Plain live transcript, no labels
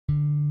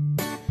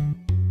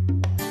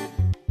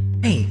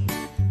Hey.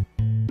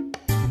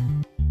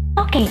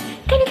 Okay,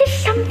 can you do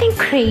something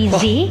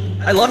crazy?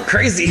 Oh, I love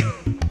crazy.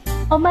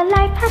 Oh, my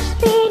life has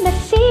been a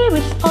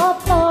series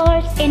of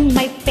doors in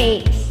my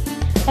face.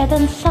 And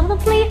then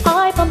suddenly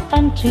I bumped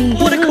into you.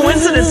 What a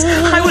coincidence!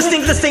 I was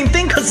thinking the same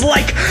thing, cause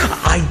like,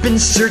 I've been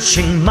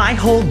searching my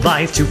whole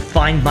life to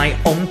find my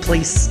own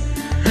place.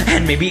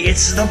 And maybe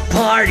it's the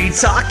party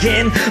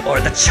talking,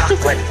 or the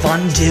chocolate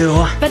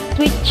fondue. But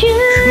with you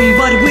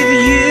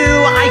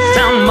I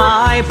found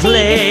my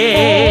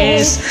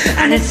place.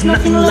 And it's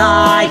nothing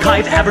like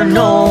I've ever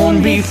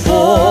known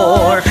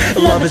before.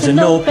 Love is an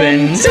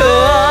open door.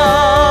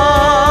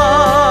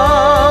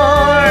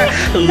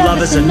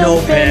 Love is an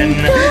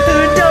open door.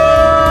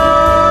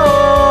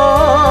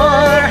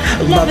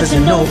 Love is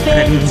an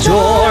open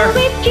door.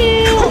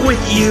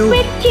 With you,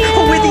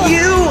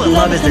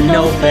 love is an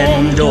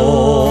open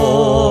door.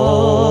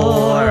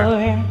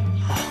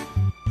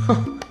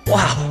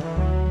 Wow.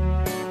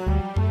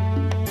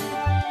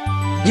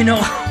 You know,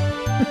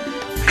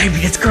 I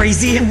mean, it's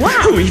crazy.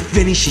 Wow. We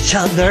finish each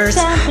other's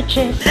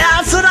Temperatures.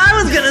 That's what I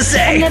was gonna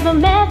say. I never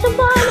met the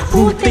one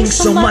Who thinks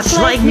so much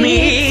like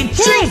me?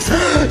 Jinx!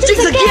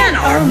 Jinx again!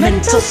 Our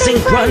mental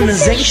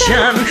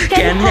synchronization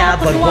can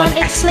have but one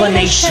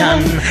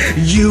explanation.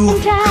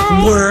 You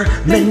were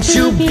meant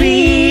to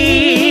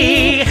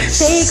be.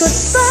 Say goodbye.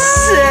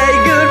 Say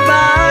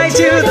goodbye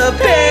to the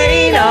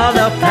pain of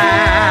the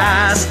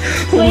past.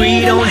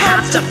 We don't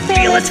have to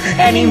feel it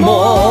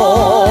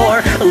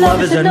anymore.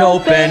 Love is an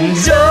open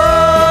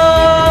door.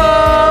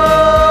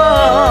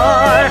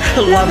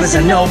 Love is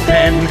an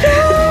open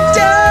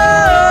door.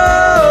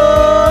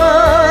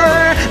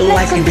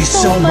 Life can be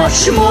so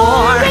much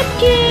more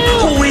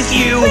with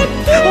you.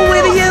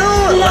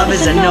 Love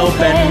is an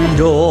open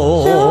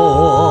door.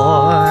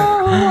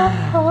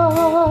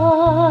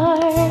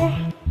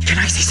 Can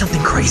I say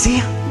something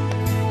crazy?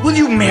 Will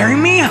you marry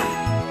me?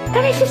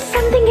 Can I say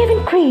something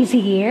even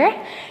crazier?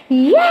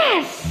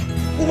 Yes!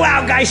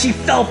 Wow, guys, she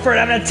fell for it.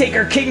 I'm gonna take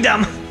her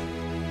kingdom.